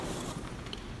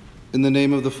In the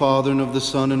name of the Father, and of the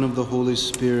Son, and of the Holy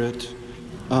Spirit.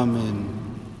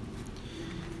 Amen.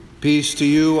 Peace to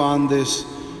you on this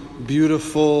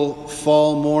beautiful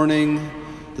fall morning.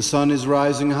 The sun is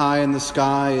rising high in the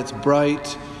sky. It's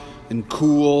bright and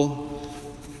cool.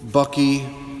 Bucky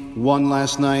won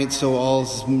last night, so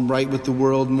all's right with the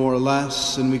world more or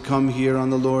less. And we come here on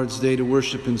the Lord's Day to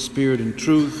worship in spirit and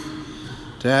truth,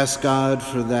 to ask God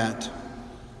for that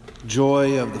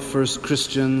joy of the first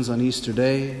Christians on Easter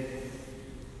Day,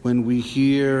 when we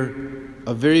hear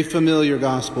a very familiar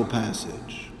gospel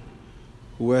passage.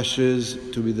 Who wishes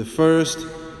to be the first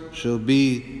shall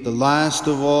be the last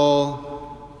of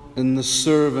all and the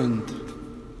servant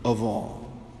of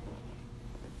all.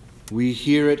 We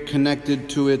hear it connected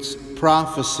to its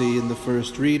prophecy in the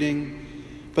first reading,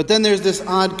 but then there's this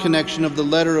odd connection of the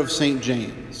letter of St.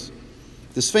 James.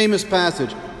 This famous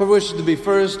passage, whoever wishes to be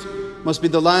first must be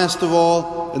the last of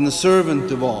all and the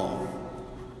servant of all.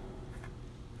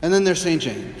 And then there's St.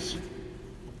 James.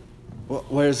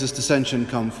 Where does this dissension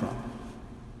come from?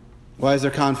 Why is there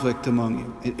conflict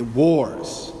among you?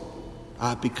 Wars.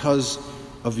 Because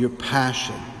of your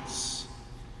passions.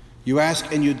 You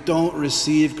ask and you don't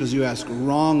receive because you ask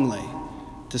wrongly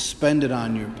to spend it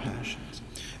on your passions.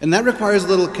 And that requires a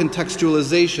little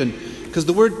contextualization, because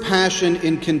the word passion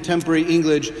in contemporary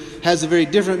English has a very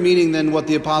different meaning than what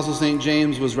the Apostle St.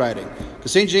 James was writing.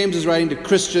 Because St. James is writing to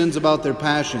Christians about their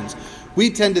passions. We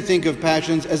tend to think of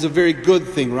passions as a very good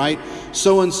thing, right?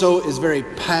 So-and-so is very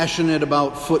passionate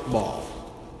about football.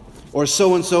 Or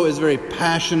so-and-so is very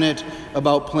passionate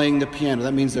about playing the piano.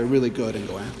 That means they're really good and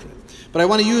go after it. But I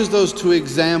want to use those two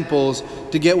examples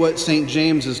to get what St.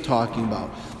 James is talking about.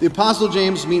 The Apostle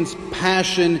James means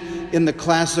passion in the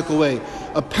classical way.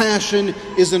 A passion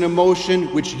is an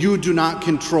emotion which you do not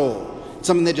control. It's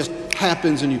something that just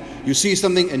happens and you see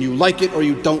something and you like it or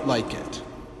you don't like it.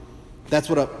 That's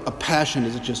what a passion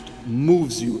is. It just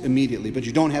moves you immediately, but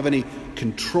you don't have any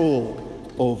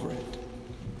control over it.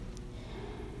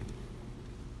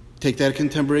 Take that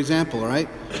contemporary example, all right?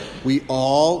 We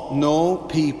all know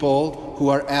people who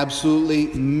are absolutely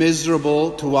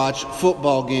miserable to watch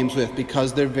football games with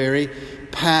because they're very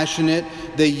passionate.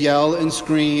 They yell and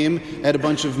scream at a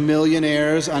bunch of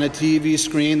millionaires on a TV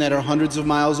screen that are hundreds of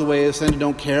miles away and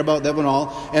don't care about them at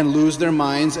all, and lose their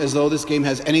minds as though this game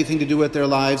has anything to do with their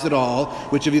lives at all,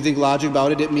 which if you think logic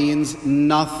about it, it means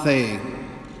nothing.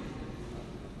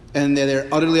 And they're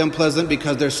utterly unpleasant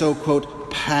because they're so, quote,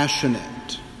 passionate.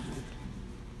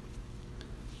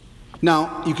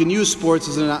 Now, you can use sports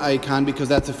as an icon because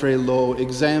that's a very low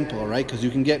example, right? Because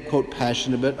you can get, quote,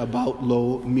 passionate about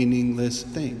low, meaningless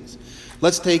things.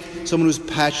 Let's take someone who's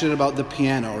passionate about the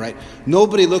piano, right?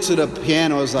 Nobody looks at a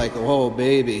piano as like, oh,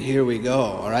 baby, here we go,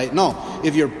 all right? No,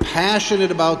 if you're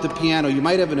passionate about the piano, you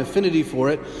might have an affinity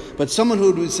for it, but someone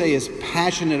who would say is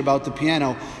passionate about the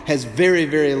piano has very,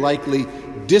 very likely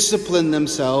disciplined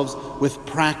themselves with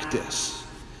practice.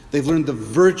 They've learned the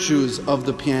virtues of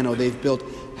the piano. They've built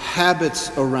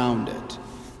habits around it.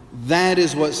 That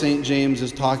is what St. James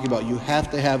is talking about. You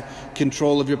have to have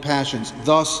control of your passions.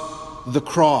 Thus, the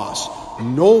cross.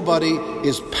 Nobody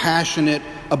is passionate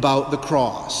about the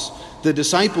cross. The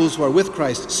disciples who are with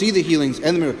Christ see the healings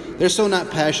and the miracles. They're so not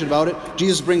passionate about it.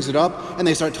 Jesus brings it up and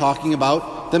they start talking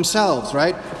about themselves,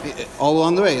 right? All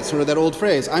along the way, it's sort of that old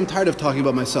phrase, I'm tired of talking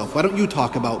about myself. Why don't you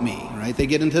talk about me, right? They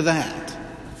get into that.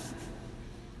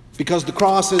 Because the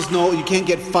cross is you can't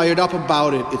get fired up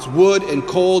about it. It's wood and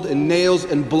cold and nails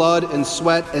and blood and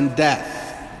sweat and death.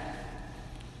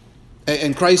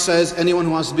 And Christ says, anyone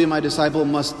who wants to be my disciple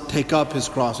must take up his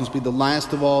cross, must be the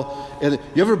last of all.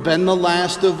 You ever been the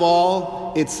last of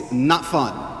all? It's not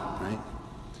fun, right?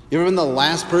 You ever been the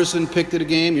last person picked at a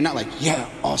game? You're not like, yeah,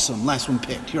 awesome, last one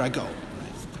picked, here I go.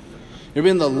 You ever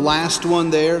been the last one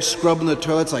there, scrubbing the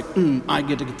toilets, like, I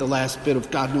get to get the last bit of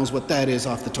God knows what that is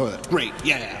off the toilet. Great,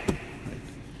 yeah. Right.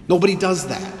 Nobody does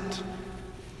that.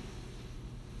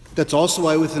 That's also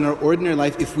why within our ordinary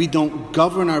life, if we don't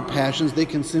govern our passions, they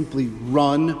can simply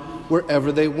run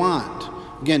wherever they want.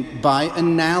 Again, by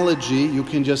analogy, you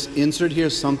can just insert here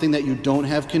something that you don't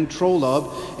have control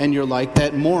of, and you're like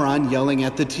that moron yelling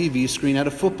at the TV screen at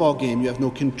a football game. You have no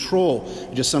control.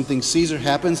 Just something Caesar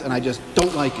happens, and I just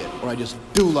don't like it, or I just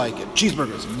do like it.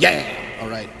 Cheeseburgers, yeah, all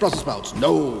right. Brussels sprouts,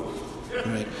 no.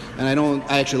 All right. And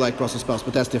I actually like Brussels sprouts,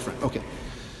 but that's different. Okay.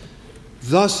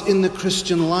 Thus, in the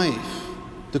Christian life,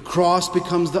 the cross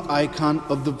becomes the icon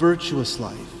of the virtuous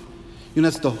life.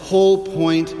 That's the whole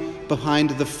point behind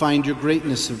the Find Your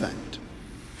Greatness event,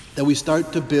 that we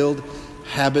start to build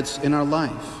habits in our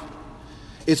life.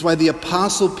 It's why the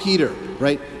Apostle Peter,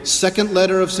 right? Second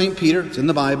letter of St. Peter, it's in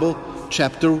the Bible,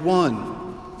 chapter 1.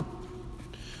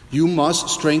 You must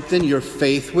strengthen your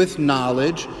faith with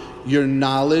knowledge, your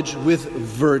knowledge with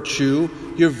virtue,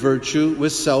 your virtue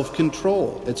with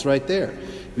self-control. It's right there.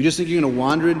 If you just think you're going to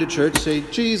wander into church, say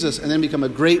Jesus, and then become a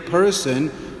great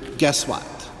person, guess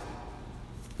what?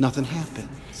 Nothing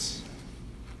happens.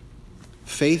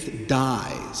 Faith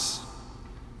dies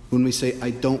when we say,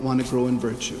 I don't want to grow in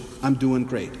virtue. I'm doing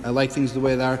great. I like things the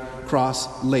way they are.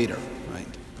 Cross later, right?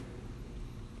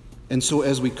 And so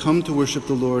as we come to worship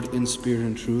the Lord in spirit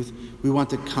and truth, we want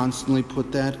to constantly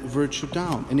put that virtue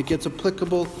down. And it gets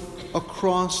applicable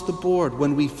across the board.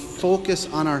 When we focus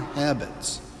on our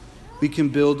habits, we can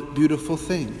build beautiful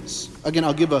things. Again,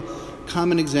 I'll give a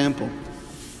common example.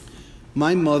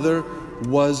 My mother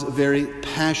was very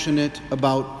passionate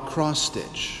about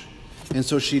cross-stitch. And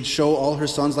so she'd show all her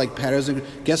sons like patterns. And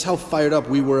guess how fired up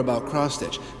we were about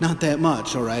cross-stitch? Not that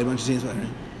much, all right?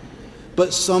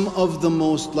 But some of the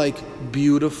most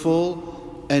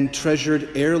beautiful and treasured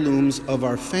heirlooms of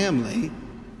our family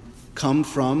come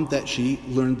from that she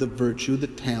learned the virtue, the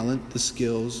talent, the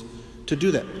skills to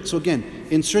do that. So again,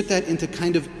 insert that into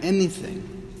kind of anything.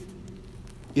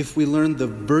 If we learn the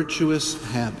virtuous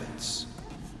habits,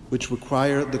 which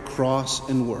require the cross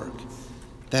and work,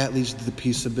 that leads to the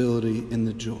peaceability and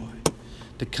the joy.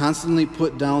 To constantly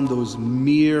put down those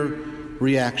mere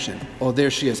reaction. Oh,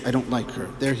 there she is. I don't like her.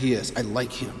 There he is. I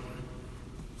like him.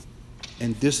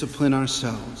 And discipline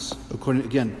ourselves.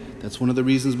 Again, that's one of the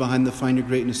reasons behind the Find Your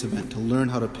Greatness event, to learn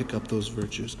how to pick up those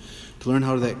virtues, to learn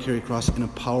how to carry across in a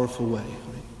powerful way.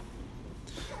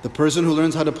 The person who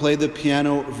learns how to play the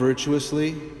piano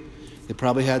virtuously, they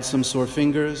probably had some sore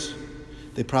fingers.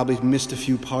 They probably missed a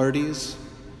few parties.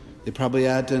 They probably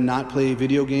had to not play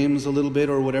video games a little bit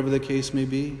or whatever the case may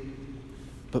be.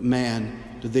 But man,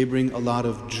 do they bring a lot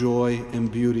of joy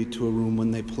and beauty to a room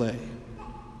when they play.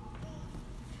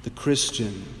 The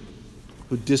Christian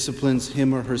who disciplines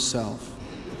him or herself,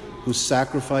 who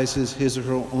sacrifices his or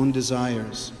her own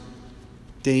desires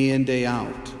day in, day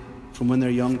out, from when they're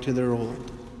young to they're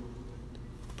old,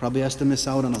 probably has to miss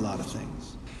out on a lot of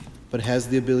things, but has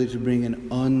the ability to bring an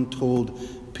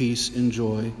untold peace and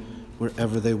joy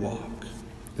wherever they walk.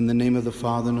 In the name of the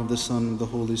Father, and of the Son, and of the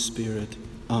Holy Spirit.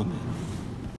 Amen.